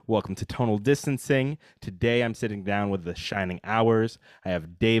Welcome to Tonal Distancing. Today I'm sitting down with the Shining Hours. I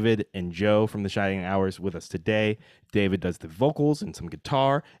have David and Joe from the Shining Hours with us today. David does the vocals and some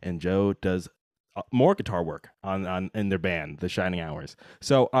guitar, and Joe does more guitar work on in their band, the Shining Hours.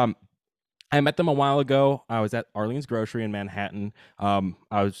 So I met them a while ago. I was at Arlene's Grocery in Manhattan. I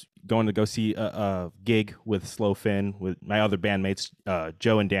was going to go see a gig with Slow Finn with my other bandmates,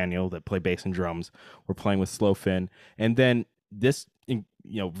 Joe and Daniel, that play bass and drums. Were playing with Slow Finn, and then this,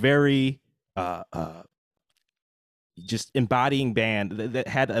 very uh, uh, just embodying band that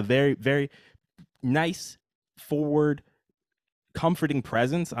had a very, very nice, forward, comforting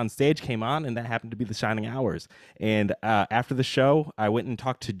presence on stage came on, and that happened to be the Shining Hours. And after the show, I went and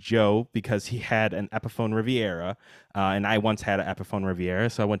talked to Joe because he had an Epiphone Riviera, and I once had an Epiphone Riviera,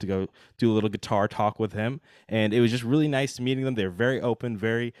 so I went to go do a little guitar talk with him, and it was just really nice meeting them. They're very open,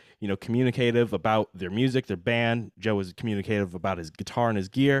 very communicative about their music, their band. Joe was communicative about his guitar and his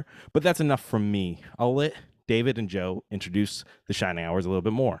gear, but that's enough from me. I'll let David and Joe introduce the Shining Hours a little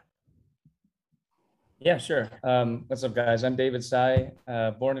bit more. Yeah, sure. What's up, guys? I'm David Sy,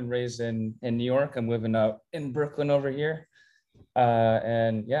 born and raised in New York. I'm living out in Brooklyn over here.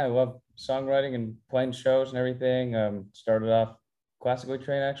 And yeah, I love songwriting and playing shows and everything. Started off classically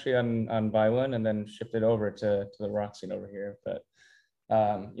trained actually on violin, and then shifted over to the rock scene over here. But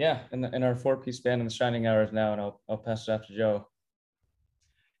yeah, in our four-piece band in the Shining Hours now, and I'll pass it off to Joe.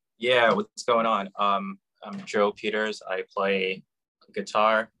 Yeah, what's going on? I'm Joe Peters. I play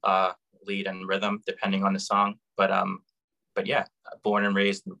guitar, lead and rhythm, depending on the song. But yeah, born and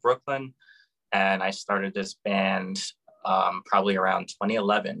raised in Brooklyn, and I started this band probably around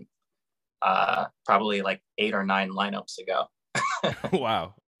 2011, probably like 8 or 9 lineups ago.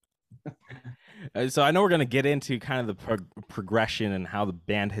 Wow. So I know we're going to get into kind of the progression and how the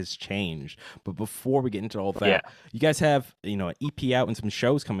band has changed, but before we get into all that, Yeah. You guys have an EP out and some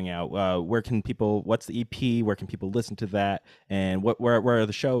shows coming out. Where can people? What's the EP? Where can people listen to that? And where are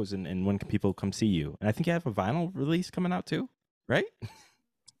the shows? And when can people come see you? And I think you have a vinyl release coming out too, right?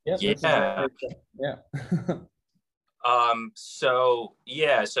 Yes, Yeah.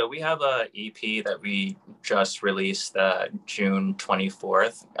 Yeah. So we have a EP that we just released June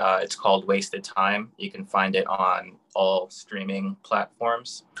 24th. It's called Wasted Time. You can find it on all streaming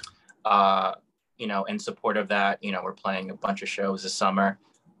platforms. In support of that, we're playing a bunch of shows this summer,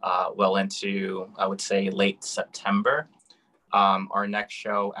 well into, I would say, late September. Our next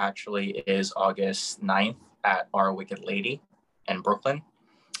show actually is August 9th at Our Wicked Lady in Brooklyn.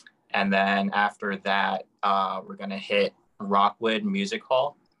 And then after that, we're going to hit Rockwood Music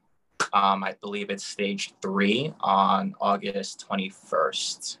Hall. I believe it's stage 3 on August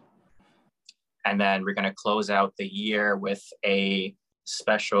 21st. And then we're going to close out the year with a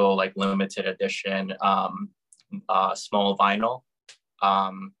special, like, limited edition small vinyl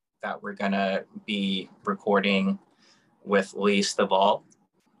that we're going to be recording with Least of All.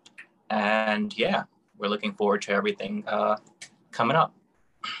 And yeah, we're looking forward to everything coming up.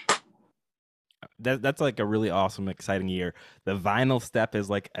 That's like a really awesome, exciting year. The vinyl step is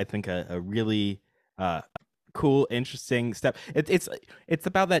like, I think, a really cool, interesting step. It's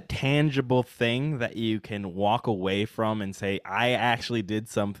about that tangible thing that you can walk away from and say, I actually did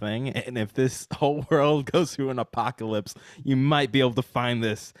something. And if this whole world goes through an apocalypse, you might be able to find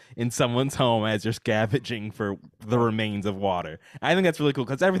this in someone's home as you're scavenging for the remains of water. I think that's really cool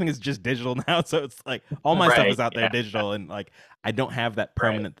because everything is just digital now. So it's like all my stuff is out there digital, and like I don't have that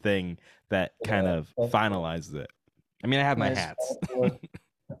permanent thing that kind of finalizes it. I mean, I have my hats.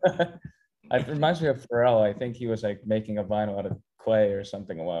 It reminds me of Pharrell. I think he was like making a vinyl out of clay or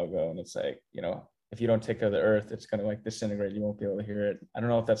something a while ago, and it's like, if you don't take care of the earth, it's gonna like disintegrate. You won't be able to hear it. I don't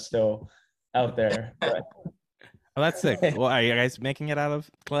know if that's still out there. But... Oh, that's sick. Well, are you guys making it out of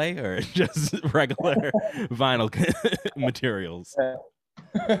clay or just regular vinyl materials?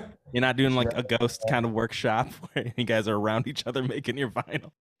 You're not doing like a ghost kind of workshop where you guys are around each other making your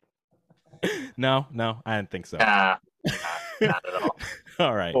vinyl? No, I didn't think so. Not at all.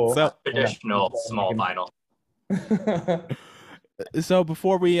 All right. Cool. So traditional small vinyl. So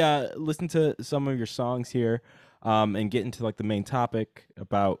before we listen to some of your songs here, and get into like the main topic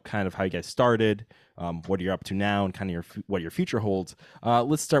about kind of how you guys started, what you're up to now, and kind of what your future holds,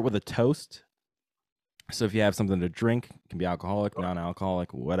 let's start with a toast. So if you have something to drink, it can be alcoholic,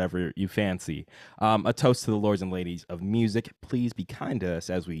 non-alcoholic, whatever you fancy. A toast to the lords and ladies of music. Please be kind to us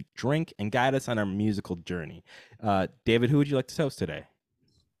as we drink and guide us on our musical journey. David, who would you like to toast today?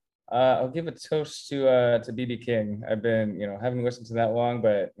 I'll give a toast to BB King. I've been, haven't listened to that long,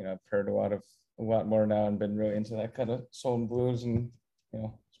 but I've heard a lot more now and been really into that kind of soul and blues, and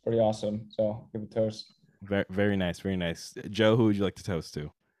it's pretty awesome. So give a toast. Very, very nice, very nice. Joe, who would you like to toast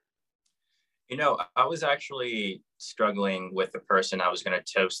to? I was actually struggling with the person I was going to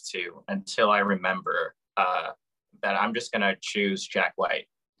toast to until I remember that I'm just going to choose Jack White.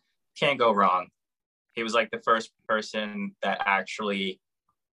 Can't go wrong. He was like the first person that actually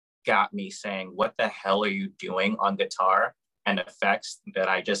got me saying, what the hell are you doing on guitar and effects, that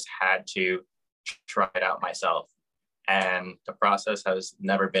I just had to try it out myself. And the process has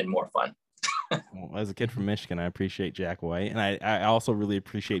never been more fun. Well, as a kid from Michigan, I appreciate Jack White, and I also really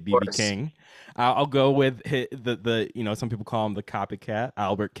appreciate BB King. I'll go with the some people call him the copycat,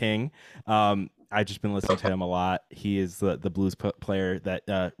 Albert King. I've just been listening to him a lot. He is the blues player that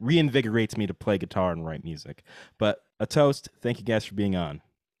reinvigorates me to play guitar and write music. But a toast. Thank you guys for being on.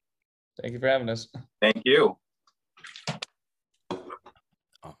 Thank you for having us. Thank you.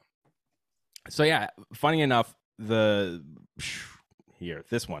 So yeah, funny enough, this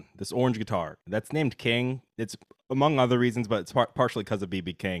orange guitar that's named King. It's among other reasons, but it's partially because of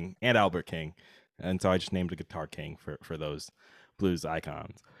BB King and Albert King, and so I just named a guitar King for those blues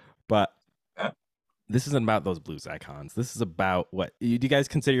icons. But this isn't about those blues icons. This is about what do you guys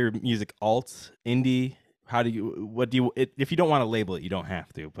consider your music alt, indie? If you don't want to label it, you don't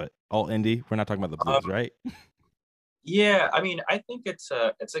have to. But alt, indie, we're not talking about the blues, right? Yeah, I mean, I think it's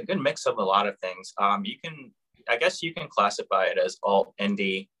a good mix of a lot of things. I guess you can classify it as alt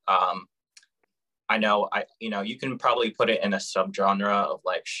indie. I know you can probably put it in a subgenre of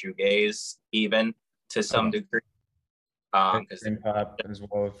like shoegaze, even to some degree. Dream pop as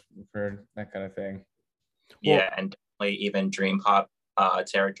well, if you've heard that kind of thing. Yeah, and definitely even dream pop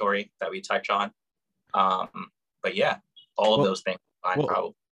territory that we touch on. But yeah, all of those things fine,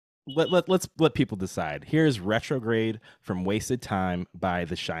 probably. Let's let people decide. Here's Retrograde from Wasted Time by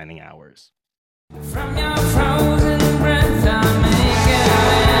The Shining Hours. From your frozen breath, I make it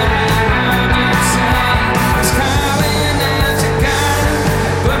it's calling as a gun,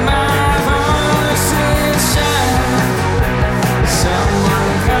 but my voice is shut.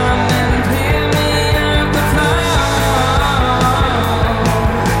 Someone come and pick me up the floor.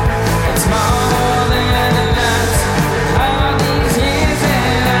 It's more than enough. All these years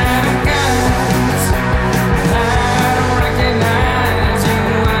that I've got, I don't recognize you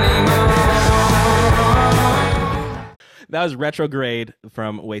anymore. That was Retrograde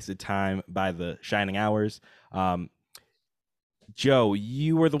from Wasted Time by The Shining Hours. Joe,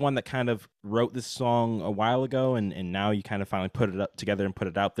 you were the one that kind of wrote this song a while ago, and now you kind of finally put it up together and put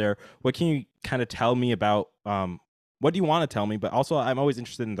it out there. What can you kind of tell me about, what do you want to tell me? But also, I'm always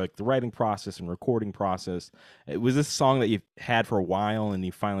interested in like the writing process and recording process. Was this a song that you've had for a while and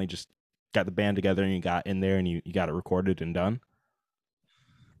you finally just got the band together and you got in there and you got it recorded and done?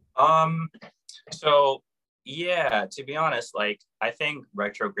 So yeah, to be honest, like I think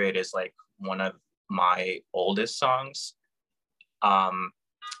Retrograde is like one of my oldest songs. So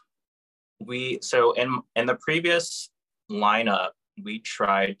in the previous lineup, we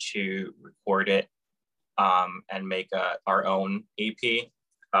tried to record it and make our own EP.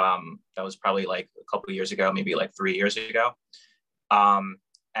 That was probably like a couple of years ago, maybe like 3 years ago. And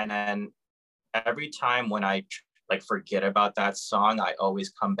then every time when I like forget about that song, I always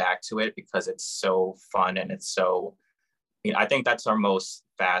come back to it because it's so fun and it's so, I think that's our most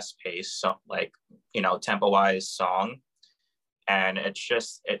fast-paced, like, tempo-wise song. And it's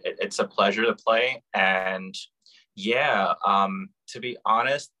just, it's a pleasure to play. And yeah, to be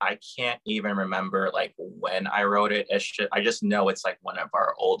honest, I can't even remember like when I wrote it. I just know it's like one of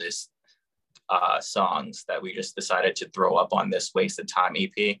our oldest songs that we just decided to throw up on this Wasted Time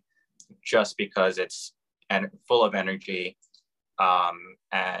EP, just because it's full of energy,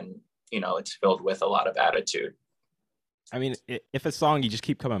 and it's filled with a lot of attitude. I mean, if a song you just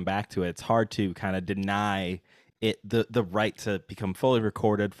keep coming back to it, it's hard to kind of deny it the right to become fully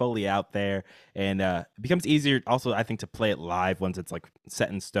recorded, fully out there, and it becomes easier also, I think, to play it live once it's like set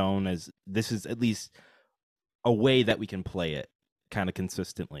in stone, as this is at least a way that we can play it kind of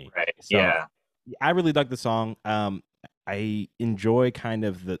consistently. Right. So, yeah. I really dug the song. I enjoy kind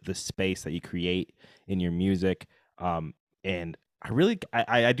of the space that you create in your music, and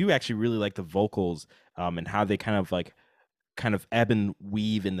I do actually really like the vocals, and how they kind of ebb and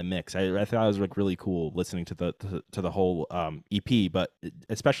weave in the mix. I thought it was like really cool listening to the whole EP, but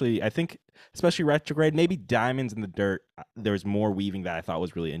especially Retrograde, maybe Diamonds in the Dirt. There was more weaving that I thought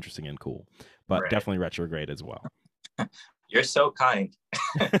was really interesting and cool, but definitely Retrograde as well. You're so kind.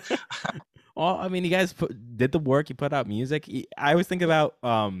 Well, I mean, you guys did the work. You put out music. I always think about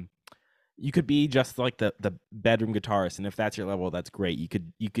you could be just like the bedroom guitarist, and if that's your level, that's great. You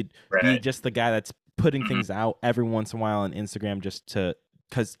could be just the guy that's putting things out every once in a while on Instagram just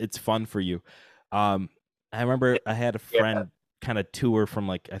because it's fun for you. I remember I had a friend kind of tour from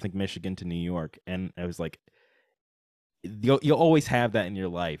like I think Michigan to New York, and I was like, you'll always have that in your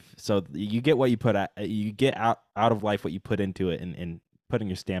life. So you get what you put out, you get out of life what you put into it, and putting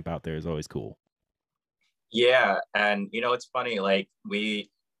your stamp out there is always cool. Yeah, and it's funny. Like I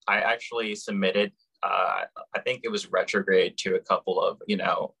actually submitted. I think it was Retrograde to a couple of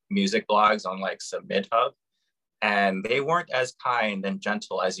music blogs on like Submit Hub, and they weren't as kind and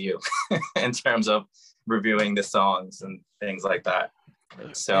gentle as you in terms of reviewing the songs and things like that.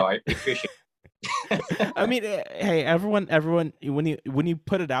 So I appreciate. I mean, hey, everyone, when you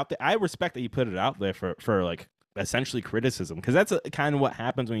put it out there, I respect that you put it out there for like essentially criticism, because that's kind of what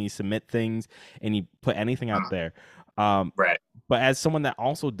happens when you submit things and you put anything out there. Right. But as someone that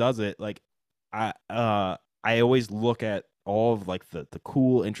also does it, like I always look at all of like the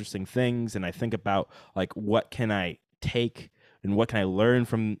cool, interesting things, and I think about like what can I take and what can I learn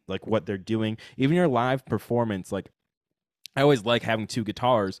from like what they're doing. Even your live performance, like I always like having two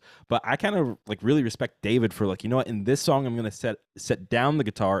guitars, but I kind of like really respect David for like, you know what, in this song I'm gonna set down the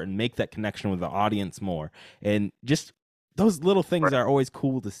guitar and make that connection with the audience more. And just those little things are always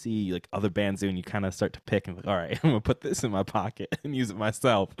cool to see like other bands do, and you kind of start to pick and like, all right, I'm gonna put this in my pocket and use it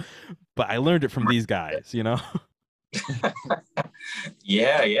myself. But I learned it from these guys, you know?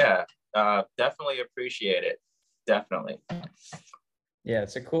 Yeah. Definitely appreciate it. Definitely. Yeah,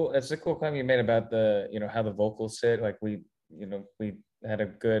 it's a cool claim you made about the, how the vocals sit. Like we had a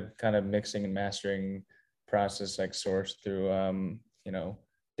good kind of mixing and mastering process, like sourced through,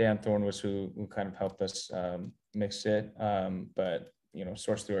 Dan Thorne was who kind of helped us mix it, but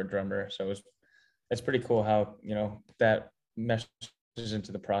sourced through our drummer. So it's pretty cool how that meshes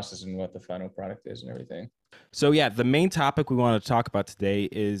into the process and what the final product is and everything. So yeah, the main topic we want to talk about today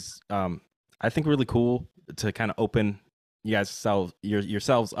is I think really cool to kind of open you guys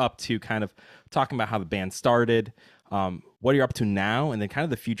yourselves up to kind of talking about how the band started, what you're up to now, and then kind of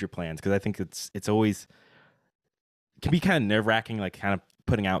the future plans, because I think it's always can be kind of nerve-wracking, like kind of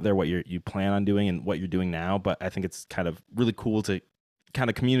putting out there what you plan on doing and what you're doing now. But I think it's kind of really cool to kind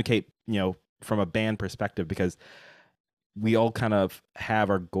of communicate, from a band perspective, because we all kind of have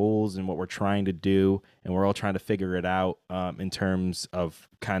our goals and what we're trying to do, and we're all trying to figure it out in terms of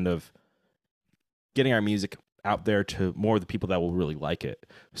kind of getting our music out there to more of the people that will really like it.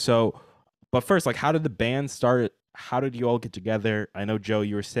 So, but first, like, how did the band start? How did you all get together? I know, Joe,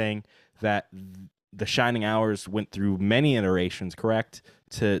 you were saying that the Shining Hours went through many iterations, correct,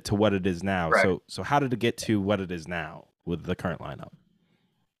 to what it is now. Right. So how did it get to what it is now with the current lineup?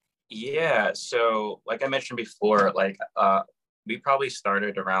 Yeah, so like I mentioned before, like we probably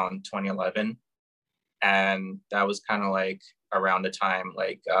started around 2011, and that was kind of like around the time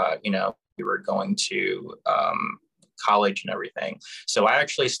like we were going to college and everything. So I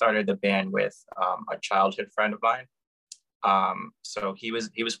actually started the band with a childhood friend of mine. So he was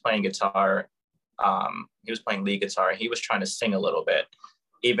playing guitar. He was playing lead guitar. He was trying to sing a little bit,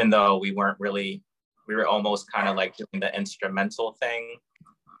 even though we were almost kind of like doing the instrumental thing.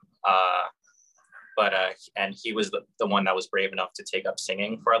 And he was the one that was brave enough to take up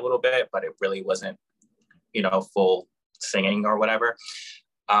singing for a little bit, but it really wasn't, full singing or whatever.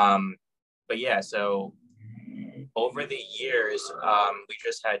 But yeah, so over the years, we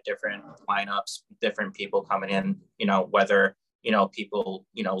just had different lineups, different people coming in, whether, people,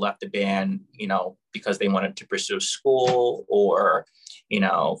 left the band, because they wanted to pursue school or,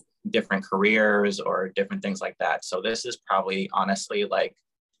 different careers or different things like that. So this is probably honestly like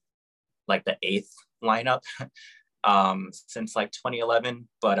the 8th lineup since like 2011.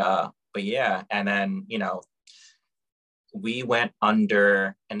 But yeah, and then, we went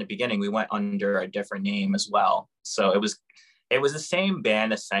under, in the beginning, we went under a different name as well. So it was the same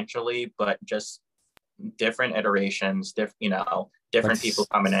band essentially, but just different iterations, different Like people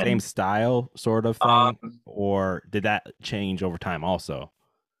coming in. Same style sort of thing, or did that change over time also?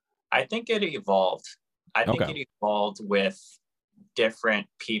 I think it evolved. I think it evolved with different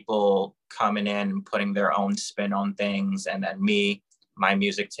people coming in, putting their own spin on things. And then my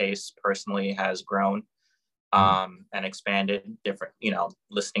music taste personally has grown and expanded, different,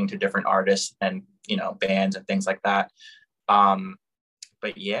 listening to different artists and, bands and things like that.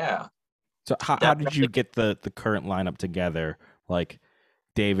 But yeah. So how did you get the current lineup together? Like,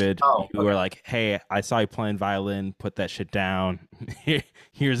 David, you were like, hey, I saw you playing violin, put that shit down.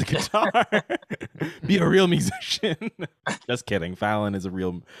 Here's a guitar. Be a real musician. Just kidding. Violin is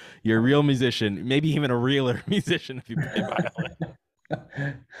you're a real musician, maybe even a realer musician if you play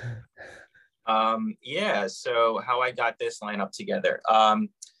violin. Yeah, so how I got this lineup together.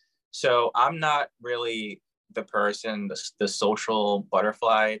 So I'm not really the person, the social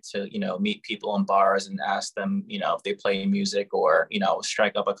butterfly to, meet people in bars and ask them, if they play music or,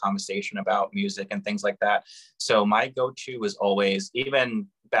 strike up a conversation about music and things like that. So my go-to was always, even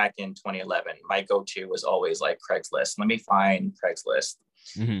back in 2011, my go-to was always like Craigslist. Let me find Craigslist.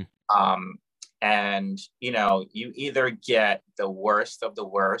 Mm-hmm. And, you either get the worst of the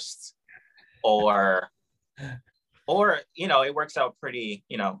worst or, it works out pretty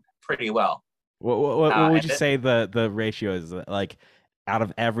well. What would you say the ratio is? Like, out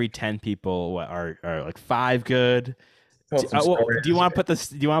of every 10 people, what are like 5 good? Do you want to put the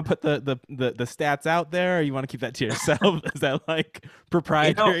stats out there, or you want to keep that to yourself? Is that like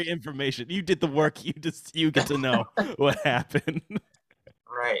proprietary information? You did the work. You get to know what happened.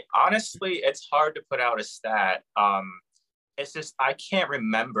 Right. Honestly, it's hard to put out a stat. It's just I can't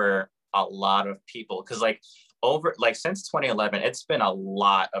remember a lot of people because since 2011, it's been a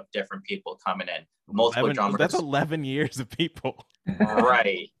lot of different people coming in. Multiple drummers. That's 11 years of people.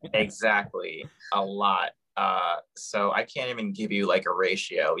 Right. Exactly. A lot. So I can't even give you like a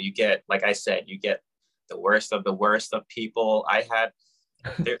ratio. You get, like I said, you get the worst of people. Let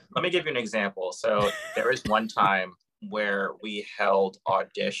me give you an example. So there was one time where we held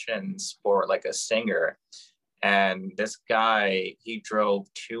auditions for like a singer, and this guy, he drove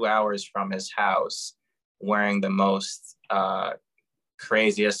 2 hours from his house wearing the most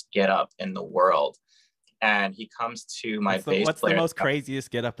craziest getup in the world. And he comes to my bass player. What's the most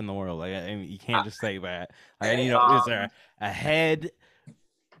craziest getup in the world? Like, I mean, you can't just say that. Like, is there a head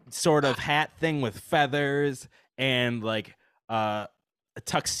sort of hat thing with feathers and like a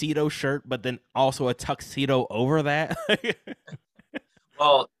tuxedo shirt, but then also a tuxedo over that?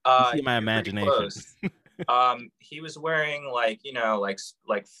 Well, see my imagination. He was wearing like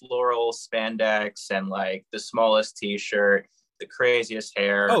floral spandex and like the smallest t-shirt, the craziest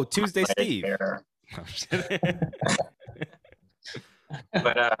hair. Oh, Tuesday Steve. Hair.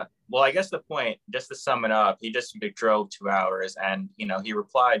 But well, I guess the point, just to sum it up, he just drove 2 hours, and he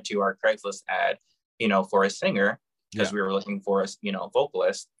replied to our Craigslist ad, for a singer, because we were looking for a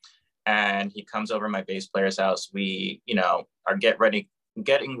vocalist. And he comes over to my bass player's house. We are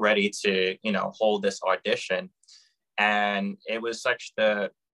getting ready to hold this audition, and it was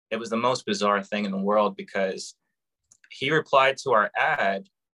the most bizarre thing in the world, because he replied to our ad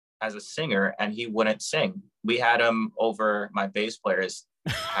as a singer and he wouldn't sing. We had him over my bass player's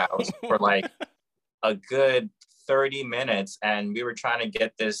house for like a good 30 minutes, and we were trying to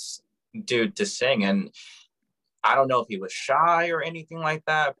get this dude to sing, and I don't know if he was shy or anything like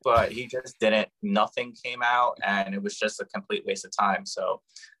that, but he just didn't. Nothing came out, and it was just a complete waste of time. So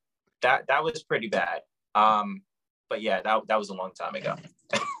that was pretty bad. But yeah, that was a long time ago.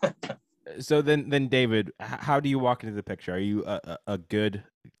 So then David, how do you walk into the picture? Are you a good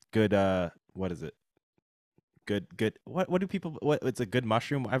what is it? Good. What do people? It's a good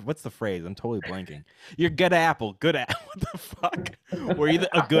mushroom. What's the phrase? I'm totally blanking. You're good apple. Good apple. What the fuck? Were you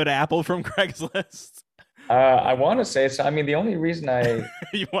a good apple from Craigslist? I want to say so. I mean, the only reason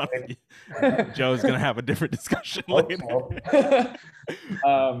Joe's gonna have a different discussion later.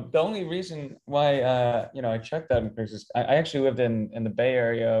 The only reason why I checked out in Craigslist, I actually lived in the Bay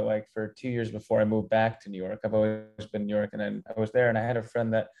Area like for 2 years before I moved back to New York. I've always been in New York, and then I was there, and I had a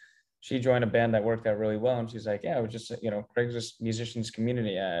friend that she joined a band that worked out really well, and she's like, yeah, it was just Craigslist musicians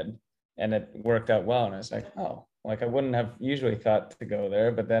community ad, and it worked out well. And I was like, oh, like I wouldn't have usually thought to go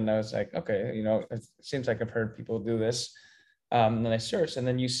there, but then I was like, okay, it seems like I've heard people do this. And then I searched, and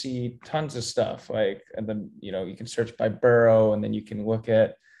then you see tons of stuff like, and then you can search by borough, and then you can look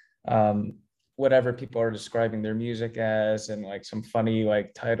at whatever people are describing their music as, and like some funny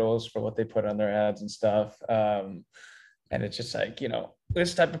like titles for what they put on their ads and stuff. And it's just like,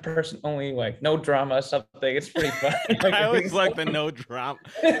 this type of person only, like no drama, something. It's pretty funny. Like, I always like the no drama.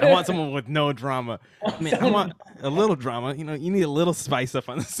 I want someone with no drama. I mean, I want a little drama. You need a little spice up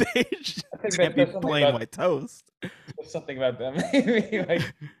on the stage. It can't be plain white toast. Something about them, maybe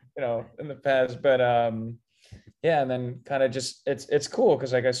like, in the past. But yeah, and then kind of just it's cool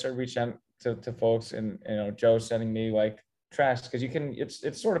because like I started reaching out to folks, and Joe sending me like tracks, because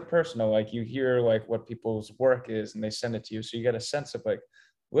it's sort of personal. Like you hear like what people's work is, and they send it to you, so you get a sense of like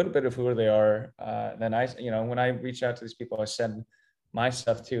a little bit of who they are. Then I when I reach out to these people, I send my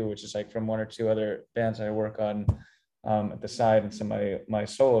stuff too, which is like from 1 or 2 other bands I work on at the side, and some of my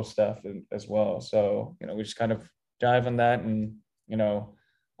solo stuff as well. So we just kind of dive on that, and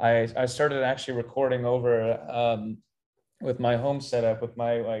I started actually recording over with my home setup, with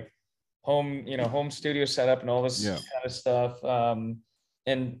my like home studio setup and all this kind of stuff,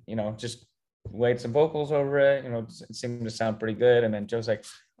 and just laid some vocals over it. It seemed to sound pretty good. And then Joe's like,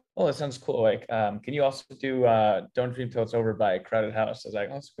 oh, that sounds cool. Like, can you also do Don't Dream Till It's Over by Crowded House? I was like,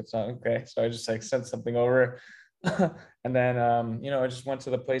 oh, that's a good song. Okay. So I just like sent something over. And then I just went to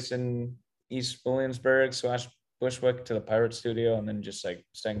the place in East Williamsburg slash Bushwick to the Pirate Studio and then just like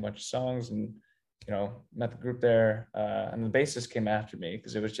sang a bunch of songs and met the group there. And the bassist came after me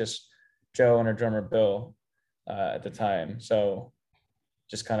because it was just Joe and our drummer Bill at the time. So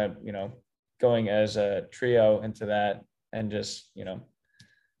just kind of, going as a trio into that and just,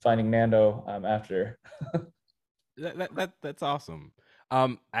 finding Nando after. That's awesome.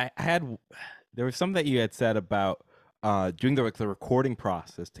 I had there was something that you had said about doing the recording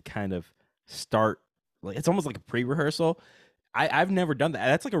process to kind of start, like it's almost like a pre-rehearsal. I've never done that.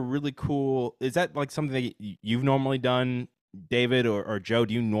 That's like a really cool. Is that like something that you've normally done, David or Joe?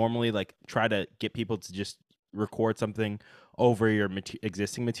 Do you normally like try to get people to just record something over your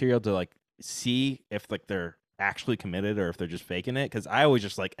existing material to like see if like they're actually committed or if they're just faking it? Because I always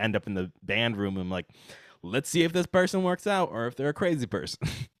just like end up in the band room and I'm like, let's see if this person works out or if they're a crazy person.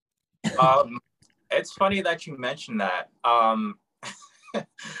 It's funny that you mentioned that. I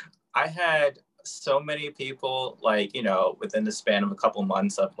had so many people like, within the span of a couple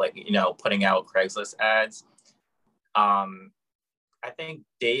months of like, putting out Craigslist ads. I think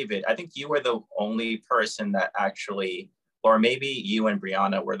David, I think you were the only person that actually, or maybe you and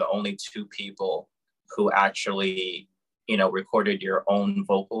Brianna were the only two people who actually, recorded your own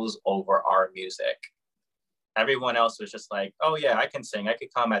vocals over our music. Everyone else was just like, oh yeah, I can sing. I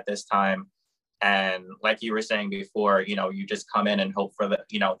could come at this time. And like you were saying before, you just come in and hope for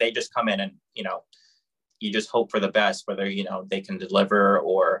they just come in and, you just hope for the best, whether, they can deliver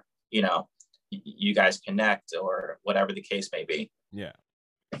or, you guys connect or whatever the case may be. Yeah.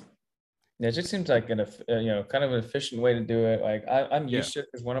 Yeah, it just seems like kind of an efficient way to do it. Like I'm used to it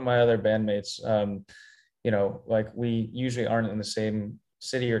because one of my other bandmates, like we usually aren't in the same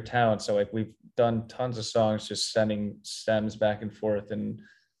city or town. So like we've done tons of songs just sending stems back and forth in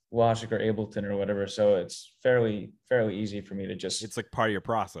Washington or Ableton or whatever. So it's fairly easy for me to just. It's like part of your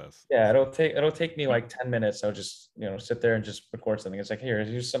process. Yeah, it'll take me like 10 minutes. I'll just sit there and just record something. It's like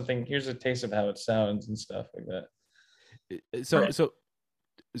here's a taste of how it sounds and stuff like that. So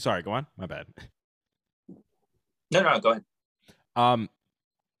sorry, go on. My bad. No, go ahead.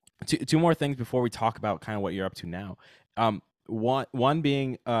 Two more things before we talk about kind of what you're up to now. One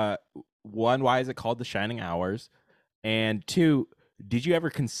being why is it called The Shining Hours? And two, did you ever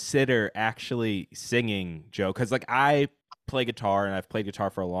consider actually singing, Joe? Because like I play guitar and I've played guitar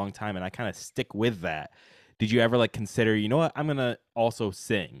for a long time and I kind of stick with that. Did you ever like consider, you know what, I'm gonna also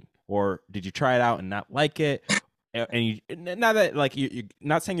sing? Or did you try it out and not like it? And you, not that like you're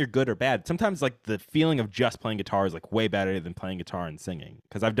not saying you're good or bad. Sometimes like the feeling of just playing guitar is like way better than playing guitar and singing,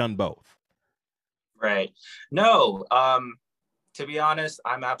 because I've done both. Right. No, to be honest,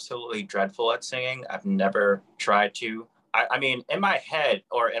 I'm absolutely dreadful at singing. I've never tried to. I mean, in my head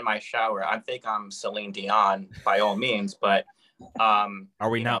or in my shower, I think I'm Celine Dion by all means, but are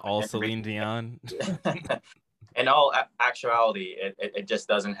we not all Celine Dion? In all actuality, it just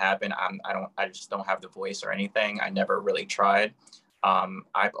doesn't happen. I just don't have the voice or anything. I never really tried.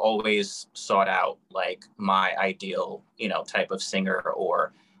 I've always sought out like my ideal, type of singer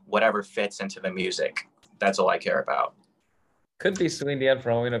or whatever fits into the music. That's all I care about. Could be Celine Dion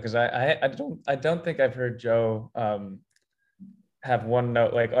for all we know, because I don't think I've heard Joe have one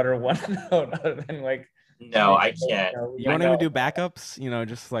note, like utter one note other than like. No, I can't. You don't even do backups,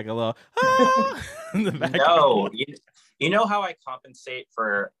 just like a little in the back. No, you know how I compensate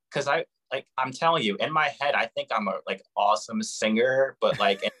for, because I'm telling you, in my head, I think I'm a like awesome singer, but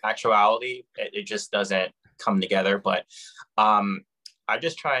like in actuality, it just doesn't come together. But I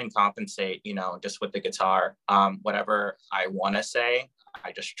just try and compensate, just with the guitar. Whatever I want to say,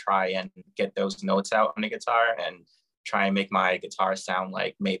 I just try and get those notes out on the guitar and try and make my guitar sound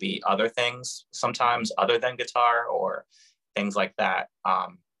like maybe other things sometimes other than guitar or things like that.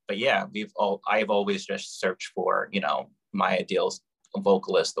 But yeah, I've always just searched for, my ideal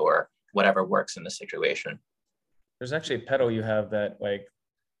vocalist or whatever works in the situation. There's actually a pedal you have that like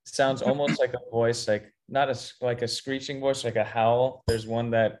sounds almost like a voice, like not like a screeching voice, like a howl. There's one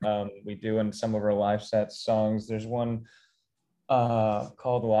that we do in some of our live set songs. There's one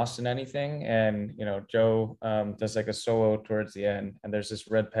called Lost in Anything, and Joe does like a solo towards the end, and there's this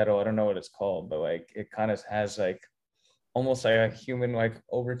red pedal. I don't know what it's called, but like it kind of has like almost like a human like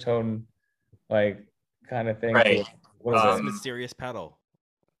overtone like kind of thing. Right. What is this mysterious pedal?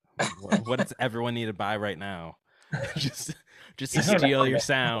 What does everyone need to buy right now? just to steal your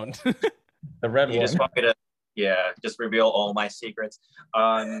sound. The red one. Just want me to just reveal all my secrets.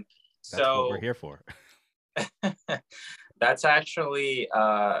 That's what we're here for. That's actually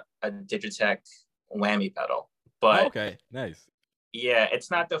a Digitech whammy pedal, Oh, but okay, nice. yeah, it's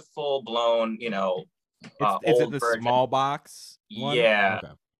not the full blown, Is it old the version. small box one? Yeah,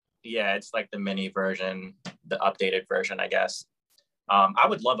 Okay. yeah, it's like the mini version, the updated version, I guess. I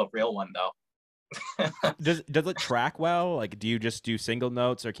would love a real one though. Does it track well? Like, do you just do single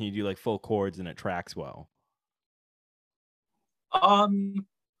notes, or can you do like full chords and it tracks well? um,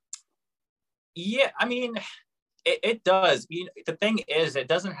 yeah, I mean, it does. The thing is, it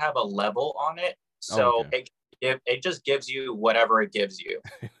doesn't have a level on it, Oh, so okay. it just gives you whatever it gives you.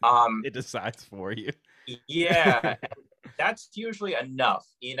 Um, It decides for you. yeah, that's usually enough,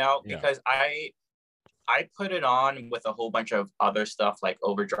 Yeah. because I put it on with a whole bunch of other stuff like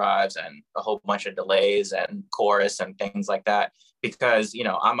overdrives and a whole bunch of delays and chorus and things like that because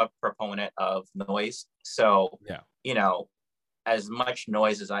I'm a proponent of noise. So, Yeah. you know, as much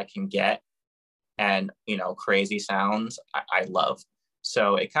noise as I can get and crazy sounds I love.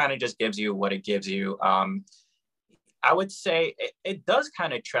 So it kind of just gives you what it gives you. I would say it does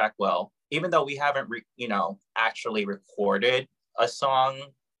kind of track well, even though we haven't actually recorded a song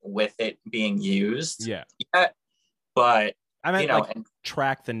with it being used Yeah. yet. But I meant like and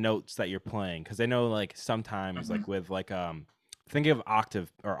track the notes that you're playing, because I know like sometimes like with like think of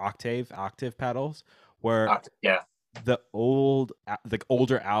octave pedals where yeah, the older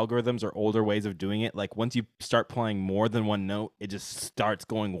algorithms or older ways of doing it, like once you start playing more than one note, it just starts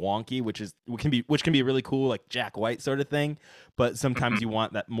going wonky, which can be really cool, like Jack White sort of thing. But sometimes you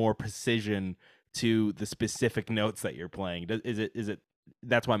want that more precision to the specific notes that you're playing. Is it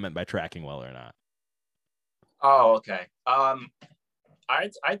that's what I meant by tracking well or not? oh, okay.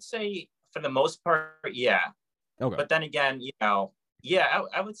 I'd say for the most part, yeah. Okay. But then again, yeah,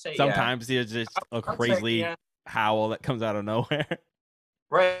 I would say yeah. Sometimes there's just a I would say, crazy yeah, howl that comes out of nowhere.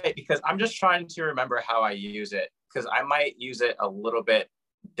 right. Because I'm just trying to remember how I use it because I might use it a little bit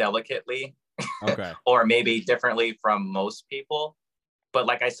delicately Okay. or maybe differently from most people. But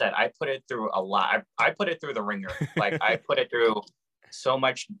like I said, I put it through a lot. I put it through the ringer. Like I put it through so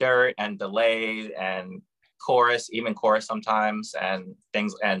much dirt and delay and chorus, even chorus sometimes, and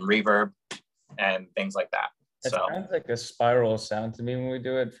things and reverb and things like that. It So sounds like a spiral sound to me when we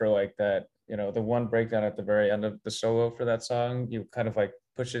do it for like that, the one breakdown at the very end of the solo for that song, you kind of like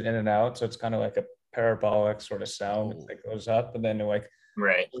push it in and out. So it's kind of like a parabolic sort of sound Oh. that goes up and then it like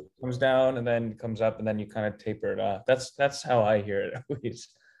right, comes down and then comes up and then you kind of taper it off. That's how I hear it at least.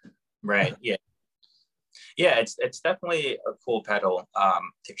 right, yeah, yeah. It's definitely a cool pedal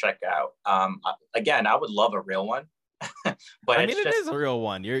to check out. Again, I would love a real one, but I mean, it's it just. is a real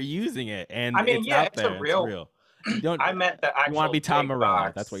one. You're using it, and I mean, it's yeah, out it's a there. It's real. real. You don't. I meant the You want to actual be Tom big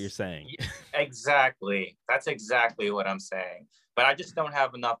Morello. That's what you're box. saying. Exactly. That's exactly what I'm saying. But I just don't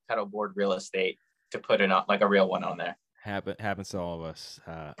have enough pedal board real estate to put in like a real one on there. Happens to all of us.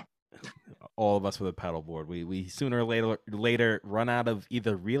 All of us with a pedal board. We sooner or later run out of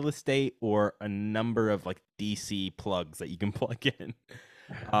either real estate or a number of like DC plugs that you can plug in.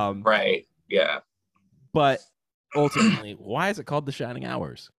 Right. Yeah. But ultimately, why is it called the Shining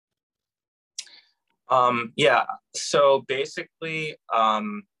Hours? Yeah. So basically,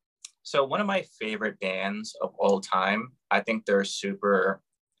 so one of my favorite bands of all time, I think they're super,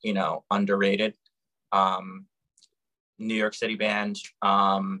 underrated. Um, New York City band.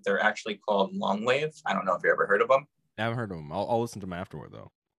 They're actually called Longwave. I don't know if you ever heard of them. I haven't heard of them. I'll listen to them afterward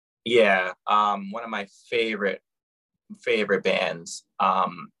though. Yeah. One of my favorite bands.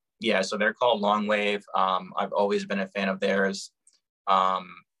 Yeah, so they're called Longwave. I've always been a fan of theirs. Always,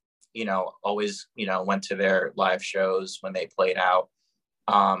 went to their live shows when they played out.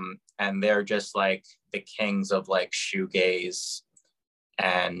 And they're just like the kings of like shoegaze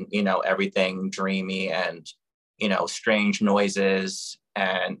and, everything dreamy and, strange noises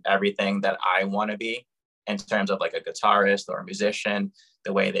and everything that I want to be in terms of like a guitarist or a musician,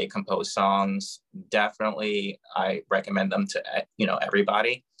 the way they compose songs. Definitely, I recommend them to,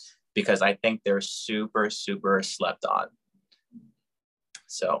 everybody because I think they're super, super slept on.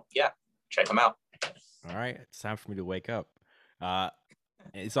 So yeah, check them out. All right, it's time for me to wake up.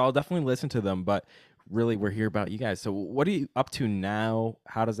 So I'll definitely listen to them, but really we're here about you guys. So what are you up to now?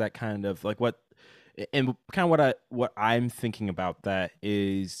 How does that kind of like and kind of what I'm thinking about that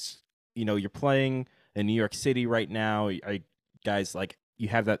is, you're playing in New York City right now. Guys, like, you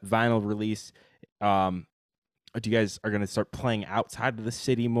have that vinyl release. Do you guys are going to start playing outside of the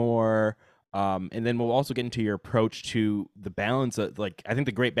city more? And then we'll also get into your approach to the balance of, like, I think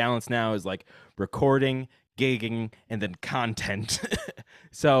the great balance now is like recording, gigging, and then content.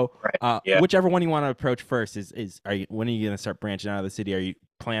 So Right. Yeah. whichever one you want to approach first when are you going to start branching out of the city? Are you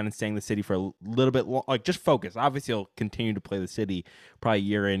planning on staying in the city for a little bit like just focus? Obviously you'll continue to play the city probably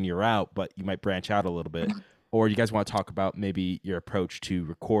year in, year out, but you might branch out a little bit. Or you guys want to talk about maybe your approach to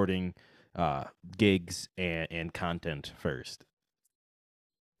recording gigs and content first?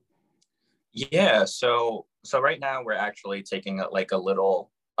 Yeah. So right now we're actually taking like a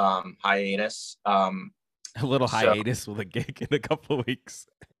little hiatus. A little So hiatus with a gig in a couple of weeks.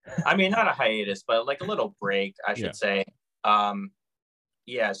 I mean, not a hiatus, but like a little break, I should Yeah. say.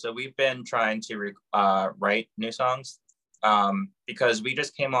 Yeah, so we've been trying to write new songs because we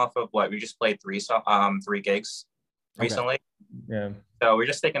just came off of we just played three gigs Okay. recently. Yeah. So we're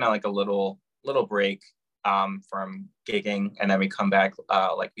just taking like a little break from gigging, and then we come back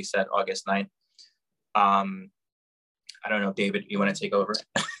like we said, August 9th. I don't know, David, you want to take over?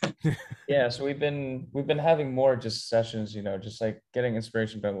 Yeah, so we've been having more just sessions, just like getting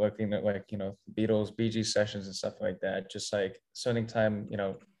inspiration by looking at like, Beatles, Bee Gees sessions and stuff like that. Just like spending time,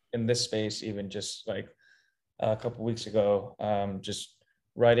 in this space, even just like a couple weeks ago, just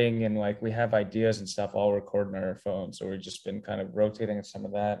writing and like we have ideas and stuff all recorded on our phone. So we've just been kind of rotating some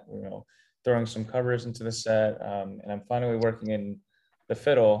of that, throwing some covers into the set. And I'm finally working in the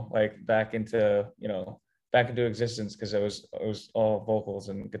fiddle, like back into existence because it was all vocals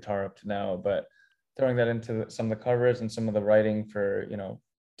and guitar up to now, but throwing that into some of the covers and some of the writing for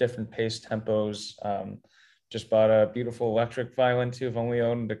different pace tempos. Just bought a beautiful electric violin too. I've only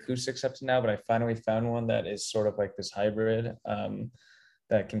owned acoustics up to now, but I finally found one that is sort of like this hybrid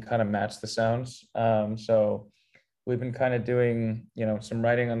that can kind of match the sounds. So we've been kind of doing some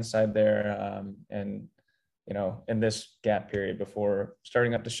writing on the side there, and in this gap period before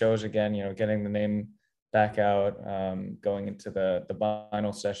starting up the shows again, getting the name back out, going into the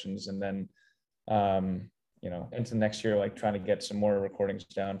vinyl sessions, and then into next year, like trying to get some more recordings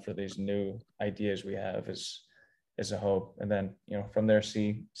down for these new ideas we have is a hope, and then from there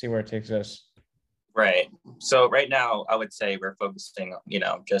see where it takes us. Right. So right now, I would say we're focusing,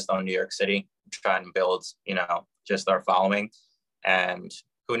 just on New York City, trying to build, just our following, and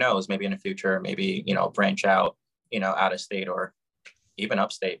who knows, maybe in the future, maybe branch out, out of state or even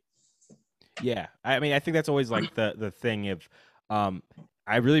upstate. Yeah, I mean, I think that's always like the thing of,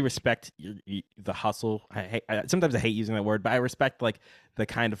 I really respect the hustle. Sometimes I hate using that word, but I respect like the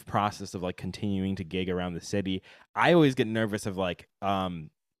kind of process of like continuing to gig around the city. I always get nervous of like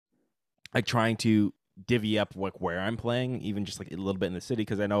trying to divvy up like where I'm playing, even just like a little bit in the city,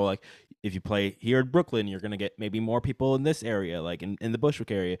 because I know like if you play here in Brooklyn, you're gonna get maybe more people in this area, like in the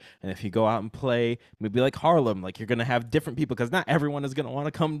Bushwick area, and if you go out and play maybe like Harlem, like you're gonna have different people because not everyone is gonna want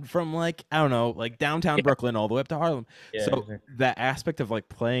to come from like I don't know like downtown Brooklyn all the way up to Harlem. Yeah, So exactly. that aspect of like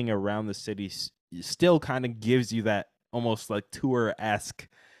playing around the city still kind of gives you that almost like tour-esque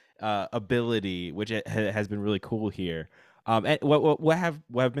ability, which has been really cool here. And what have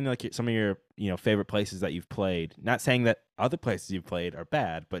been like some of your favorite places that you've played? Not saying that other places you've played are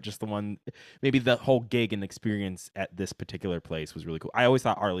bad, but just the one, maybe the whole gig and experience at this particular place was really cool. I always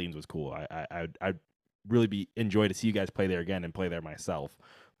thought Arlene's was cool. I'd really be enjoy to see you guys play there again and play there myself.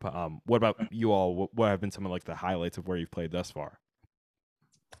 But what about you all? What have been some of like the highlights of where you've played thus far?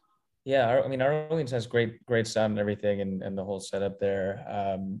 Yeah, I mean, Orleans has great sound and everything, and the whole setup there.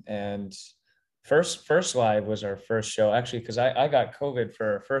 And first live was our first show actually, because I got COVID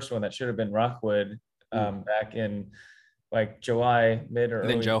for our first one that should have been Rockwood, back in like July, mid or And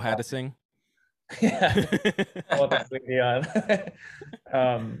then early Joe July. had to sing. Yeah, all the completely on.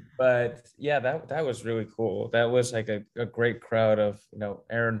 But yeah, that was really cool. That was like a great crowd of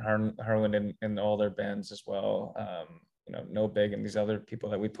Aaron Harlan and all their bands as well. No Big and these other people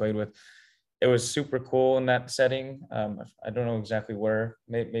that we played with. It was super cool in that setting. I don't know exactly where,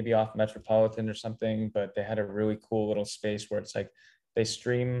 maybe off Metropolitan or something, but they had a really cool little space where it's like they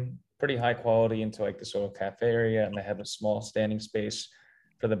stream pretty high quality into like this little cafe area, and they have a small standing space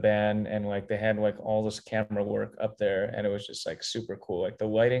for the band, and like they had like all this camera work up there, and it was just like super cool. Like the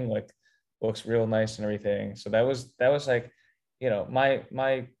lighting like looks real nice and everything. So that was like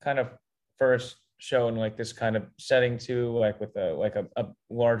my kind of first show in like this kind of setting too, like with a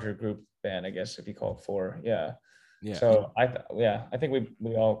larger group band, I guess if you call it four. Yeah. Yeah. So I think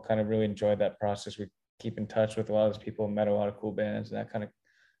we all kind of really enjoyed that process. We keep in touch with a lot of those people, met a lot of cool bands, and that kind of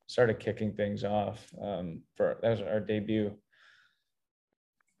started kicking things off. For that was our debut.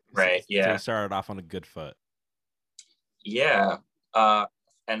 Right. So Yeah. you started off on a good foot. Yeah.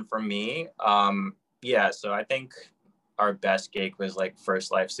 And for me, yeah, so I think our best gig was like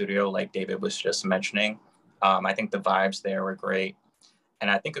First Live Studio, like David was just mentioning. I think the vibes there were great. And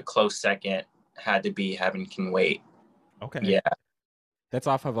I think a close second had to be Heaven Can Wait. Okay. Yeah. That's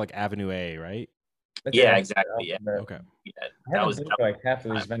off of like Avenue A, right? Yeah, exactly. Yeah. Okay. Yeah. I That haven't was been to like half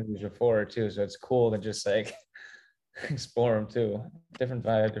of these venues before too, so it's cool to just like explore them too. Different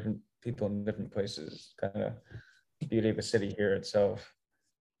vibe, different people in different places. Kind of beauty of the city here itself.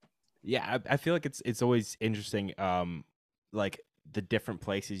 Yeah, I feel like it's always interesting, like the different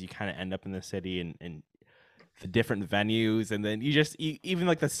places you kind of end up in the city, and the different venues, and then you just even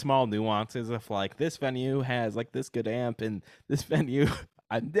like the small nuances of like this venue has like this good amp, and this venue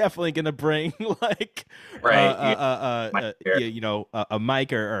I'm definitely gonna bring like right. a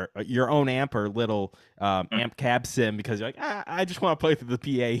mic or your own amp or little amp cab sim, because you're like, I just want to play through the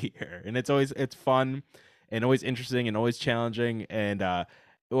PA here, and it's fun and always interesting and always challenging. And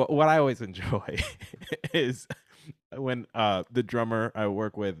what I always enjoy is when the drummer I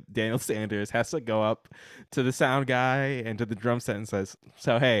work with, Daniel Sanders, has to go up to the sound guy and to the drum set and says,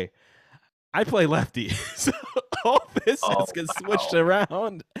 "So hey, I play lefty, so all this gets switched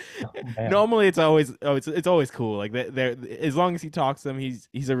around." Man. Normally, it's always cool. Like there, as long as he talks to him,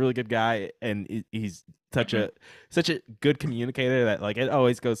 he's a really good guy, and he's such a good communicator that like it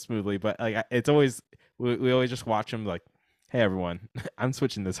always goes smoothly. But like it's always we always just watch him like, "Hey everyone, I'm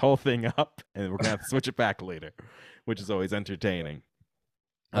switching this whole thing up, and we're gonna have to switch it back later," which is always entertaining.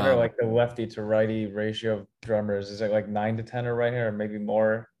 I wonder like the lefty to righty ratio of drummers, is it like 9 to 10 or right here, or maybe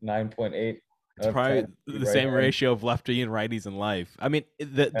more, 9.8? It's probably the same ratio of lefty and righties in life. I mean,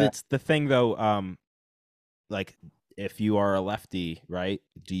 that's the thing though. Like if you are a lefty, right?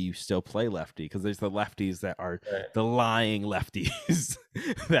 Do you still play lefty? Because there's the lefties that are the lying lefties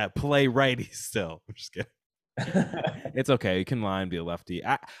that play righties still. I'm just kidding. It's okay. You can lie and be a lefty.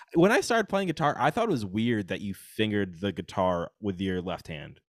 When I started playing guitar, I thought it was weird that you fingered the guitar with your left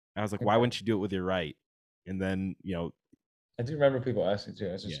hand. I was like, why wouldn't you do it with your right? And then, I do remember people asking too.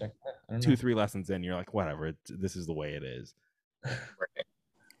 I was just like, I don't know. 2-3 lessons in, you're like, whatever. This is the way it is.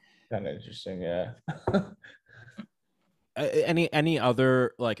 Kind of interesting, yeah. Any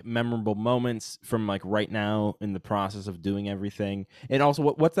other like memorable moments from like right now in the process of doing everything, and also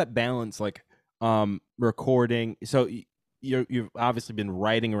what's that balance like? Recording. So you've obviously been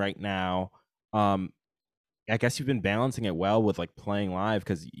writing right now. I guess you've been balancing it well with like playing live,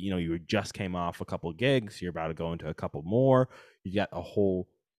 because you just came off a couple gigs. You're about to go into a couple more. You got a whole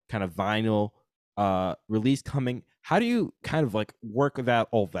kind of vinyl release coming. How do you kind of like work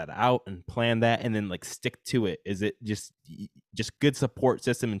all that out and plan that, and then like stick to it? Is it just good support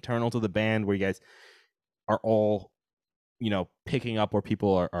system internal to the band where you guys are all picking up where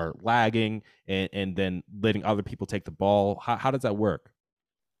people are lagging, and then letting other people take the ball? How does that work?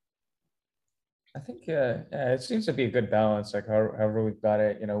 I think it seems to be a good balance. Like however we've got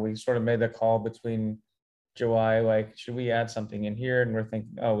it, we sort of made the call between July, like, should we add something in here? And we're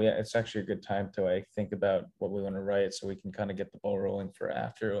thinking, oh yeah, it's actually a good time to like think about what we want to write, so we can kind of get the ball rolling for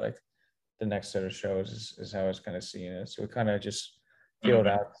after like the next set of shows is how I was kind of seeing it. So we kind of just feel it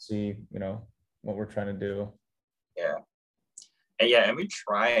out to see, what we're trying to do. Yeah. And we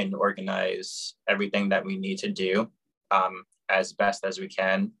try and organize everything that we need to do as best as we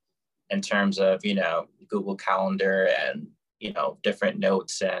can, in terms of, Google Calendar and, different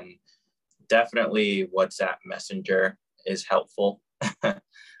notes, and definitely WhatsApp Messenger is helpful. But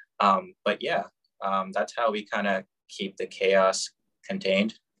yeah, that's how we kind of keep the chaos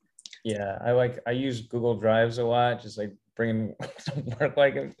contained. Yeah, I use Google Drives a lot, just like bringing work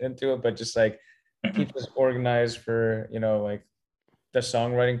like into it, but just like keep us organized for, like the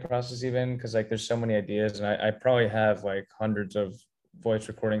songwriting process, even because like there's so many ideas, and I probably have like hundreds of voice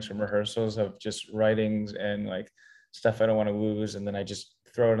recordings from rehearsals of just writings and like stuff I don't want to lose, and then I just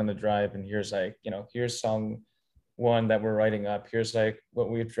throw it on the drive, and here's like, here's song one that we're writing up, here's like what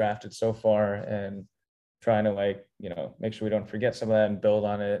we've drafted so far, and trying to like, make sure we don't forget some of that and build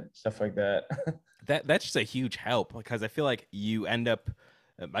on it, stuff like that. That's just a huge help, because I feel like you end up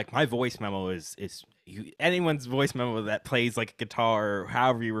like my voice memo is anyone's voice memo that plays like a guitar or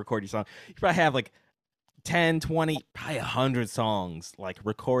however you record your song. You probably have like 10, 20, probably 100 songs like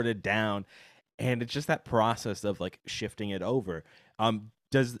recorded down, and it's just that process of like shifting it over.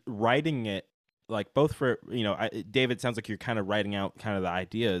 Does writing it, like both for David, sounds like you're kind of writing out kind of the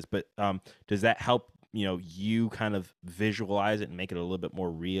ideas, but does that help you kind of visualize it and make it a little bit more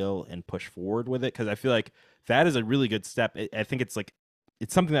real and push forward with it? Because I feel like that is a really good step. I think it's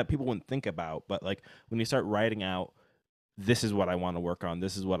something that people wouldn't think about, but like when you start writing out, this is what I want to work on,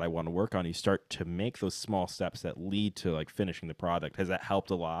 this is what I want to work on, you start to make those small steps that lead to like finishing the product. Has that helped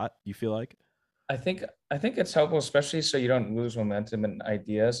a lot, you feel like? I think it's helpful, especially so you don't lose momentum and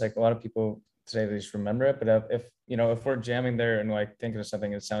ideas. Like a lot of people say at least remember it. But if you know, if we're jamming there and like thinking of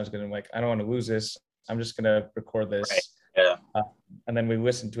something that sounds good, and like I don't want to lose this, I'm just gonna record Right. this, Yeah. and then we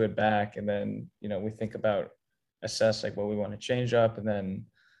listen to it back, and then you know we think about assess like what we want to change up, and then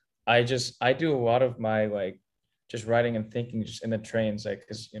I do a lot of my like just writing and thinking just in the trains, like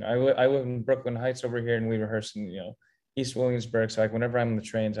because you know I live in Brooklyn Heights over here, and we rehearse in East Williamsburg. So like whenever I'm in the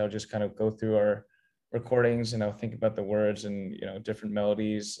trains, I'll just kind of go through our recordings and I'll think about the words and different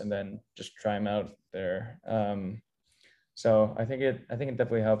melodies, and then just try them out there. So I think it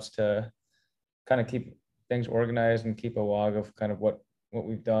definitely helps to kind of keep things organized and keep a log of kind of what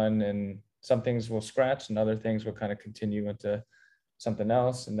we've done, and some things will scratch and other things will kind of continue into something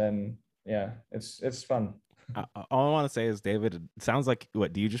else, and then yeah, it's fun. All I want to say is, David, it sounds like,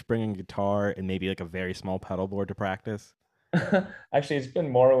 what, do you just bring in guitar and maybe like a very small pedal board to practice? Actually, it's been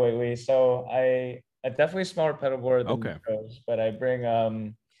more lately. So I definitely smaller pedal board than Okay. Joe's, but I bring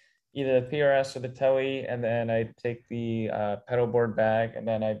either the PRS or the Telly, and then I take the pedal board bag, and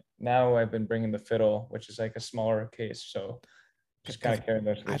then I've been bringing the fiddle, which is like a smaller case. So just kind Because of carrying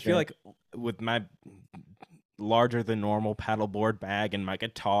those to the I feel gym. like with my larger than normal paddleboard bag and my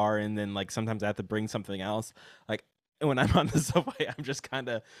guitar, and then like sometimes I have to bring something else. Like when I'm on the subway, I'm just kind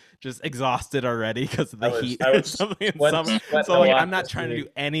of just exhausted already because of the heat I or was something in sweat, summer. sweating So a like lot I'm not this trying to do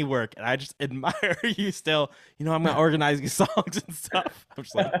week. any work, and I just admire you still. I'm gonna organize these songs and stuff.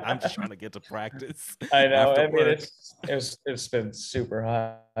 I'm just trying to get to practice I know. after I mean, work. it's been super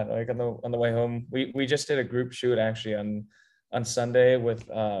hot. Like on the way home, we just did a group shoot actually on Sunday with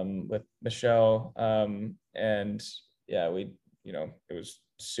Michelle. And yeah, it was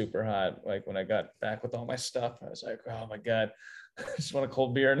super hot. Like when I got back with all my stuff, I was like, oh my God, I just want a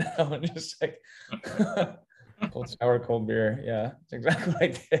cold beer now, and just like cold sour cold beer. Yeah, it's exactly what I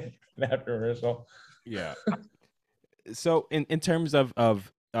did after rehearsal. Yeah. So in terms of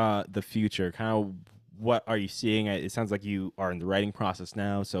the future, kind of what are you seeing? It sounds like you are in the writing process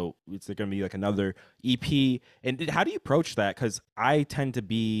now, so it's going to be like another EP. And how do you approach that? Because I tend to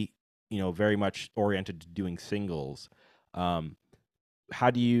be, very much oriented to doing singles. Um, how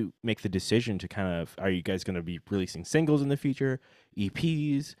do you make the decision to kind of, are you guys going to be releasing singles in the future,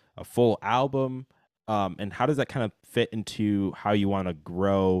 EPs, a full album? And how does that kind of fit into how you want to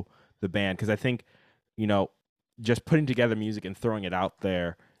grow the band? Because I think, you know, just putting together music and throwing it out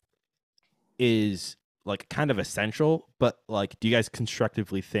there is like kind of essential, but like, do you guys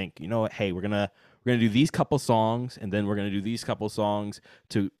constructively think, hey, we're gonna do these couple songs, and then we're gonna do these couple songs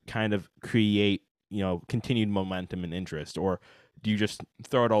to kind of create, continued momentum and interest? Or do you just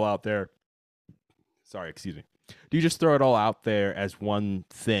throw it all out there? Sorry, excuse me. Do you just throw it all out there as one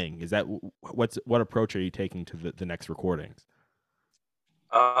thing? Is that what approach are you taking to the next recordings?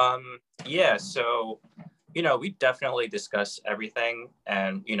 Yeah, so we definitely discuss everything,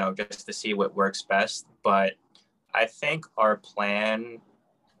 and just to see what works best. But I think our plan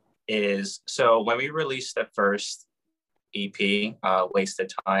is, so when we released the first EP,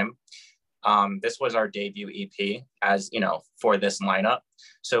 Wasted Time, this was our debut EP, as for this lineup.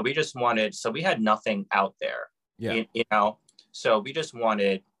 So we had nothing out there. Yeah. So we just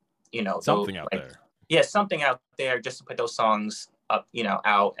wanted, Something out like, there. yeah, something out there just to put those songs up,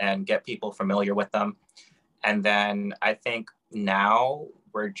 out and get people familiar with them. And then I think now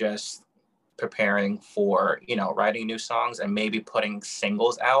we're just preparing for, writing new songs and maybe putting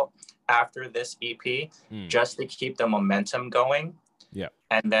singles out after this EP, just to keep the momentum going. Yeah.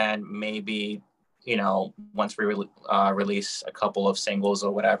 And then maybe, once we release a couple of singles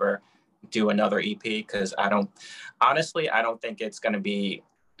or whatever, do another EP. Because I don't think it's going to be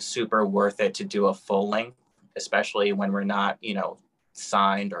super worth it to do a full length, especially when we're not,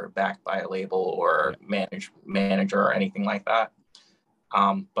 signed or backed by a label or manager or anything like that.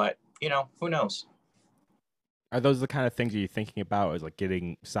 But who knows? Are those the kind of things you're thinking about, as like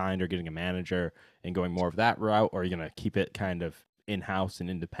getting signed or getting a manager and going more of that route, or are you gonna keep it kind of in-house and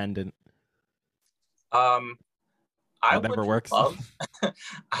independent? Whatever works.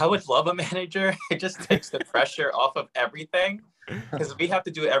 I would love a manager. It just takes the pressure off of everything, because we have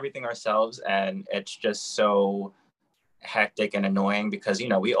to do everything ourselves, and it's just so hectic and annoying because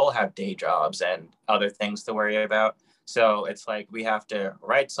we all have day jobs and other things to worry about. So it's like we have to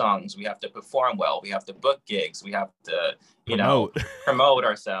write songs, we have to perform well, we have to book gigs, we have to promote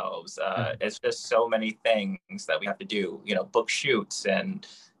ourselves. It's just so many things that we have to do, book shoots and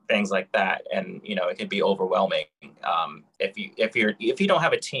things like that. And it can be overwhelming if you don't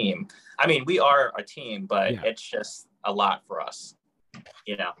have a team. I mean, we are a team, but it's just a lot for us.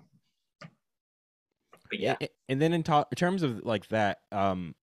 But yeah. And then in terms of like that,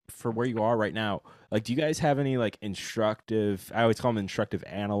 for where you are right now, like, do you guys have any like instructive, I always call them instructive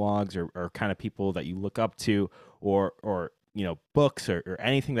analogs, or kind of people that you look up to, or books, or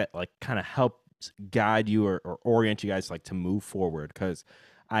anything that like kind of helps guide you, or orient you guys like to move forward? Because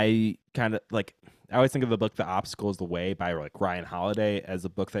I kind of like, I always think of the book The Obstacle is the Way by like Ryan Holiday as a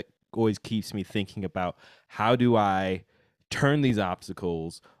book that always keeps me thinking about how do I turn these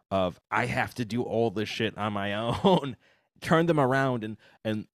obstacles of I have to do all this shit on my own, turn them around,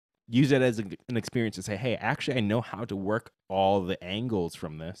 and use it as an experience to say, hey, actually, I know how to work all the angles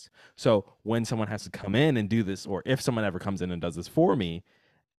from this. So when someone has to come in and do this, or if someone ever comes in and does this for me,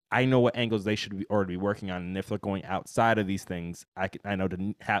 I know what angles they should be already be working on, and if they're going outside of these things, I know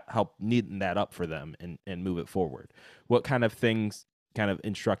to help neaten that up for them, and move it forward. What kind of things kind of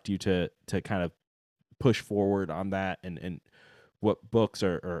instruct you to kind of push forward on that, and what books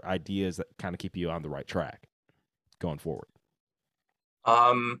or ideas that kind of keep you on the right track going forward?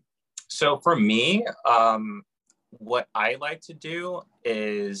 So for me, what I like to do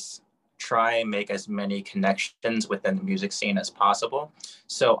is try and make as many connections within the music scene as possible.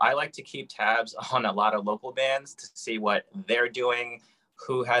 So I like to keep tabs on a lot of local bands to see what they're doing,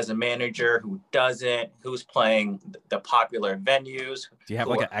 who has a manager, who doesn't, who's playing the popular venues. Do you have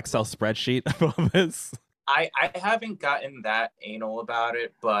like an Excel spreadsheet of this? I haven't gotten that anal about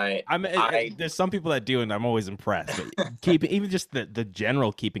it, but there's some people that do, and I'm always impressed. But even just the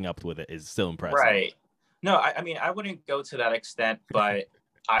general keeping up with it is still impressive. Right. No, I mean, I wouldn't go to that extent, but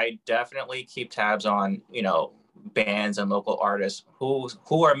I definitely keep tabs on, bands and local artists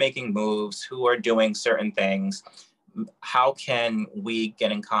who are making moves, who are doing certain things. How can we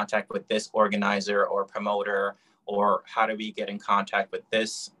get in contact with this organizer or promoter, or how do we get in contact with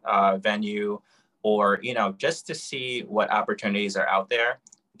this venue, or, just to see what opportunities are out there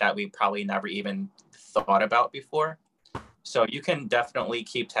that we probably never even thought about before. So you can definitely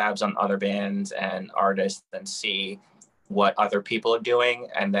keep tabs on other bands and artists and see what other people are doing.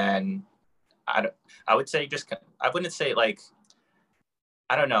 And then I would say I wouldn't say like,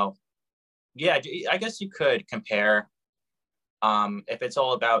 I don't know. Yeah, I guess you could compare if it's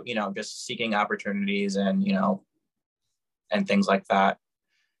all about, just seeking opportunities and, and things like that.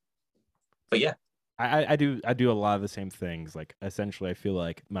 But yeah. I do a lot of the same things. Like, essentially, I feel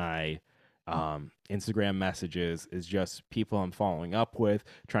like my Instagram messages is just people I'm following up with,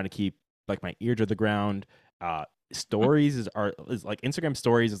 trying to keep like my ear to the ground. Stories is like Instagram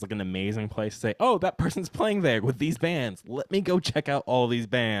stories is like an amazing place to say, oh, that person's playing there with these bands. Let me go check out all these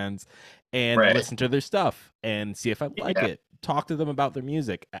bands and listen to their stuff and see if I like it. Talk to them about their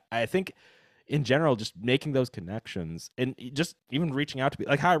music. I think in general, just making those connections, and just even reaching out to be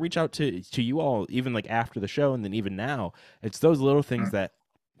like how I reach out to you all, even like after the show, and then even now, it's those little things that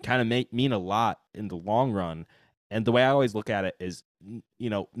kind of mean a lot in the long run. And the way I always look at it is,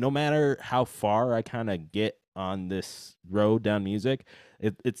 no matter how far I kind of get on this road down music,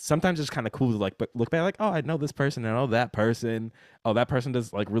 it's sometimes just kind of cool to like look back like, oh, I know this person, I know that person, oh, that person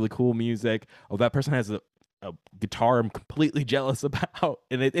does like really cool music, oh, that person has a guitar I'm completely jealous about,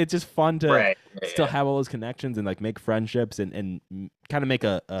 and it's just fun to still have all those connections and like make friendships and kind of make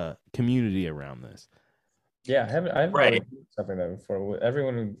a community around this. Yeah, I haven't really done stuff like that before.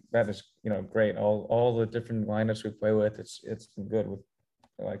 Everyone that is great. All the different lineups we play with, it's been good. With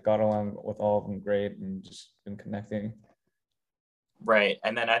like got along with all of them great, and just been connecting. Right,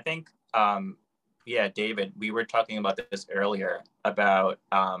 and then I think David, we were talking about this earlier about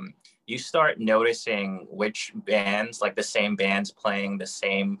you start noticing which bands, like the same bands playing the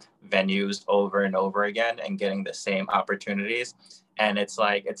same venues over and over again and getting the same opportunities. And it's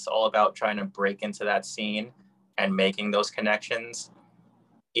like, it's all about trying to break into that scene and making those connections.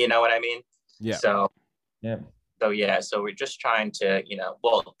 You know what I mean? Yeah. So we're just trying to,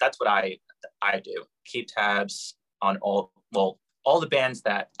 that's what I do. Keep tabs on all the bands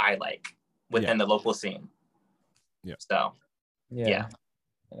that I like within the local scene. Yeah. So, yeah.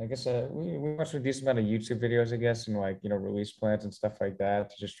 I guess we watched a decent amount of YouTube videos, I guess, and like, release plans and stuff like that,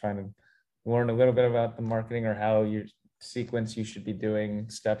 to just trying to learn a little bit about the marketing or how your sequence you should be doing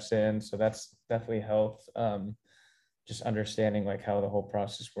steps in. So that's definitely helped. Just understanding like how the whole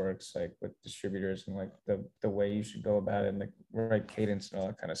process works, like with distributors, and like the way you should go about it, and the right cadence and all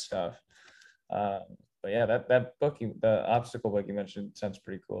that kind of stuff. But yeah, that book, the obstacle book you mentioned, sounds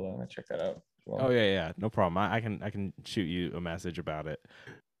pretty cool. I'm gonna check that out. Well. Oh yeah, no problem. I can shoot you a message about it.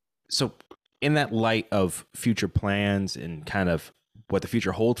 So, in that light of future plans and kind of what the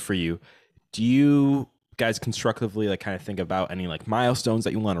future holds for you, do you guys constructively like kind of think about any like milestones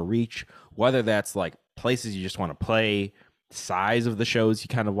that you want to reach? Whether that's like places you just want to play, size of the shows you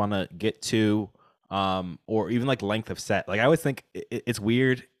kind of want to get to, or even like length of set. Like I always think it's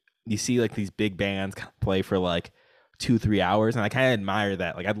weird you see like these big bands kind of play for like 2-3 hours, and I kind of admire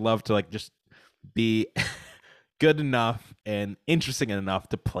that. Like I'd love to like just be good enough and interesting enough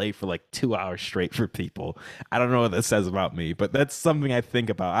to play for like 2 hours straight for people. I don't know what that says about me, but that's something I think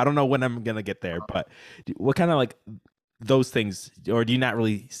about. I don't know when I'm gonna get there, but what kind of like those things, or do you not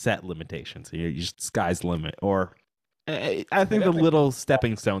really set limitations? You just sky's the limit, or I think the little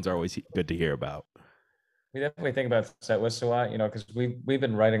stepping stones are always good to hear about. We definitely think about set lists a lot, because we've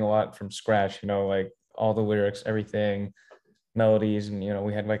been writing a lot from scratch, like all the lyrics, everything, melodies, and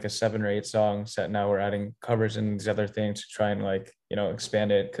we had like a 7 or 8 song set. Now we're adding covers and these other things to try and like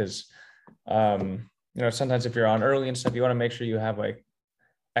expand it, because sometimes if you're on early and stuff, you want to make sure you have like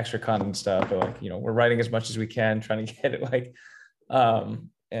extra content stuff, but like we're writing as much as we can, trying to get it like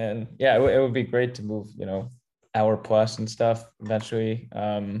and yeah, it would be great to move hour plus and stuff eventually,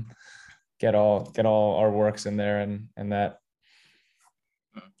 get all our works in there, and that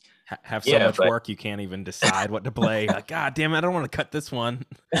have so much work you can't even decide what to play. Like, God damn it, I don't want to cut this one.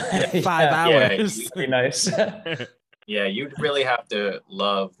 5 hours. Yeah, be nice. Yeah, you'd really have to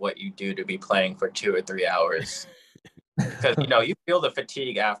love what you do to be playing for 2 or 3 hours. Because you feel the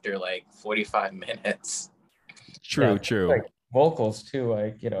fatigue after like 45 minutes. True. Like vocals too.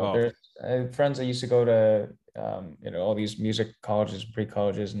 Like there's friends that used to go to all these music colleges,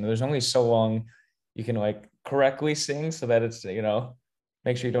 pre-colleges, and there's only so long you can like correctly sing so that it's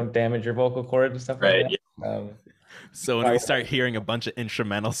make sure you don't damage your vocal cords and stuff like that. Yeah. So when we start hearing a bunch of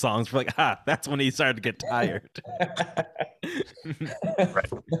instrumental songs, we're like, that's when he started to get tired. Right.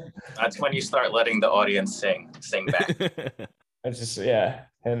 That's when you start letting the audience sing back. It's just hand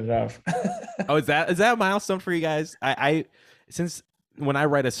it off. Oh, is that a milestone for you guys? I since when I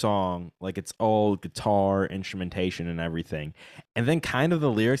write a song, like it's all guitar instrumentation and everything, and then kind of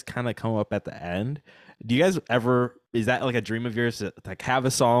the lyrics kind of come up at the end. Do you guys ever, is that like a dream of yours to like have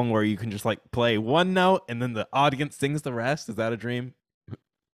a song where you can just like play one note and then the audience sings the rest? Is that a dream?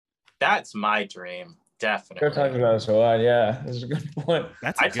 That's my dream, definitely. We're talking about this a lot. Yeah, this is a good point.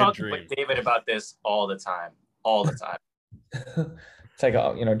 I talk with David about this all the time. It's like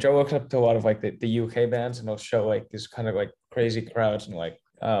Joe looks up to a lot of like the UK bands, and they'll show like these kind of like crazy crowds, and like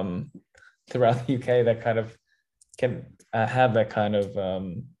throughout the UK that kind of can have that kind of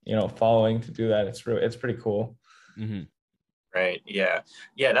following to do that. It's pretty cool. Mm-hmm. Right. Yeah,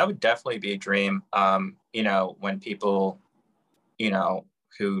 that would definitely be a dream. When people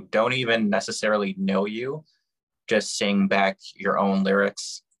who don't even necessarily know you just sing back your own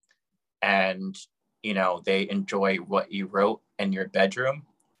lyrics, and they enjoy what you wrote in your bedroom.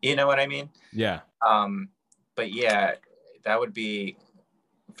 You know what I mean? Yeah. But yeah, that would be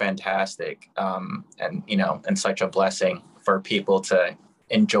fantastic. And such a blessing for people to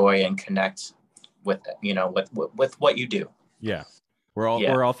enjoy and connect with with what you do. Yeah. We're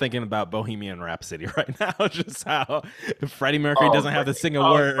all thinking about Bohemian Rhapsody right now. Just how Freddie Mercury doesn't have to sing a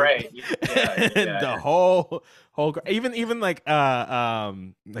word. Right. Yeah. The whole even like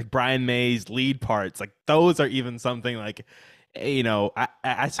Brian May's lead parts, like those are even something like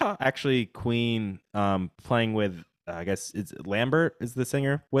I saw actually Queen playing with I guess it's Lambert is the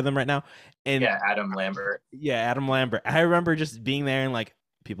singer with him right now. And Adam Lambert. Yeah, Adam Lambert. I remember just being there and like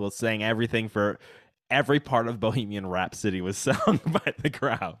people saying everything for every part of Bohemian Rhapsody was sung by the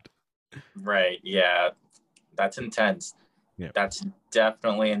crowd. Right. Yeah. That's intense. Yeah. That's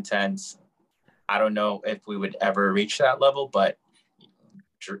definitely intense. I don't know if we would ever reach that level, but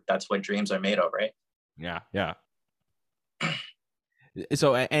that's what dreams are made of, right? Yeah. Yeah.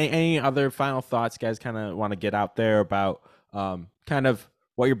 So any other final thoughts guys kind of want to get out there about kind of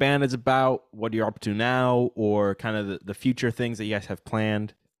what your band is about, what you're up to now, or kind of the future things that you guys have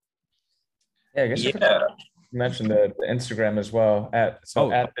planned? Yeah, I guess you mentioned the Instagram as well. At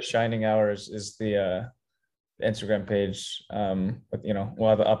The Shining Hours is the Instagram page. With we'll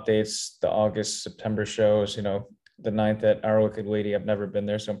have the updates, the August, September shows. The 9th at Our Wicked Lady. I've never been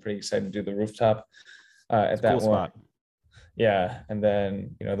there, so I'm pretty excited to do the rooftop at that cool one. Spot. Yeah, and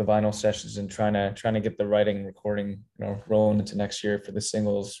then the vinyl sessions and trying to get the writing, recording rolling into next year for the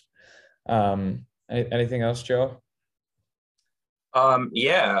singles. Anything else, Joe?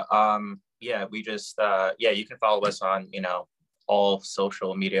 Yeah, we just you can follow us on all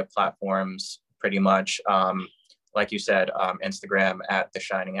social media platforms pretty much. Like you said, Instagram at The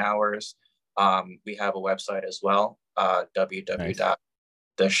Shining Hours. We have a website as well,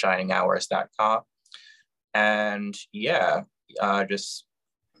 www.theshininghours.com. And just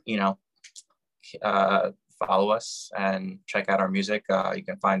follow us and check out our music. You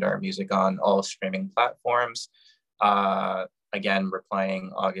can find our music on all streaming platforms. Again, we're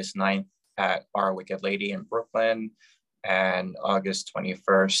playing August 9th at Our Wicked Lady in Brooklyn. and August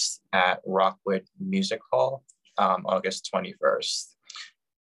 21st at Rockwood Music Hall, August 21st.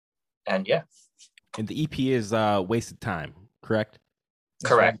 And yeah. And the EP is Wasted Time, correct?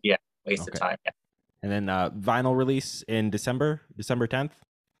 Correct. Yeah. Wasted Time. Yeah. And then vinyl release in December 10th?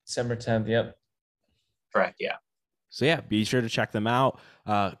 December 10th, yep. Correct, yeah. So yeah, be sure to check them out.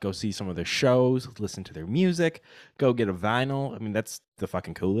 Go see some of their shows, listen to their music, go get a vinyl. I mean, that's the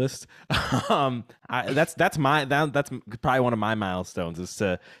fucking coolest. That's probably one of my milestones is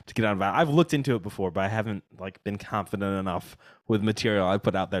to get on vinyl. I've looked into it before, but I haven't like been confident enough with material I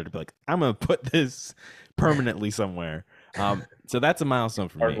put out there to be like, I'm gonna put this permanently somewhere. So that's a milestone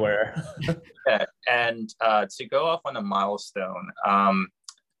for me. Yeah, and to go off on a milestone,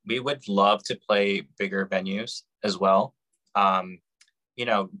 we would love to play bigger venues as well.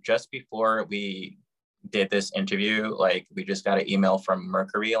 Just before we did this interview, like we just got an email from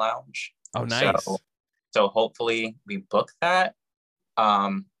Mercury Lounge. Oh, nice. So hopefully we book that,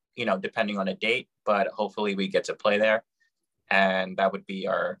 depending on a date, but hopefully we get to play there. And that would be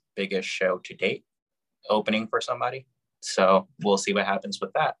our biggest show to date, opening for somebody. So we'll see what happens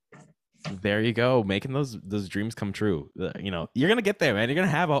with that. There you go, making those dreams come true. You're gonna get there, man. You're gonna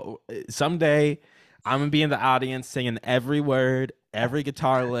have someday. I'm gonna be in the audience singing every word, every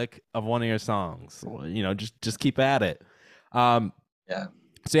guitar lick of one of your songs. Just keep at it. Yeah.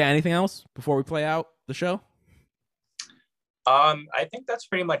 So yeah, anything else before we play out the show? I think that's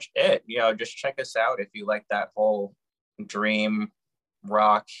pretty much it. Just check us out if you like that whole dream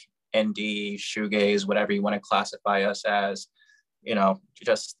rock, indie, shoegaze, whatever you want to classify us as.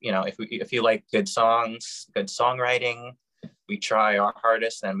 If you like good songs, good songwriting, we try our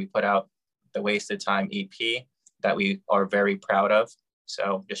hardest and we put out the Wasted Time EP that we are very proud of.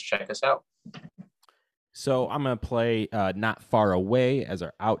 So just check us out. So I'm going to play Not Far Away as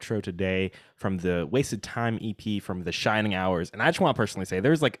our outro today from the Wasted Time EP from The Shining Hours. And I just want to personally say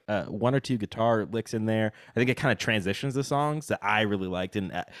there's like one or two guitar licks in there. I think it kind of transitions the songs that I really liked.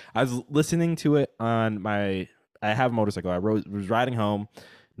 And I was listening to it on I have a motorcycle. I was riding home.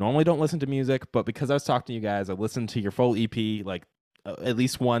 Normally don't listen to music, but because I was talking to you guys, I listened to your full EP like at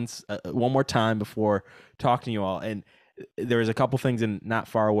least once, one more time before talking to you all. And there was a couple things in Not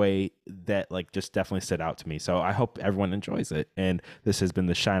Far Away that like just definitely stood out to me. So I hope everyone enjoys it. And this has been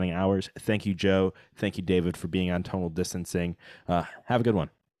The Shining Hours. Thank you, Joe. Thank you, David, for being on Tonal Distancing. Have a good one.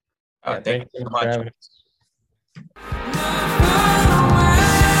 Thank you so much.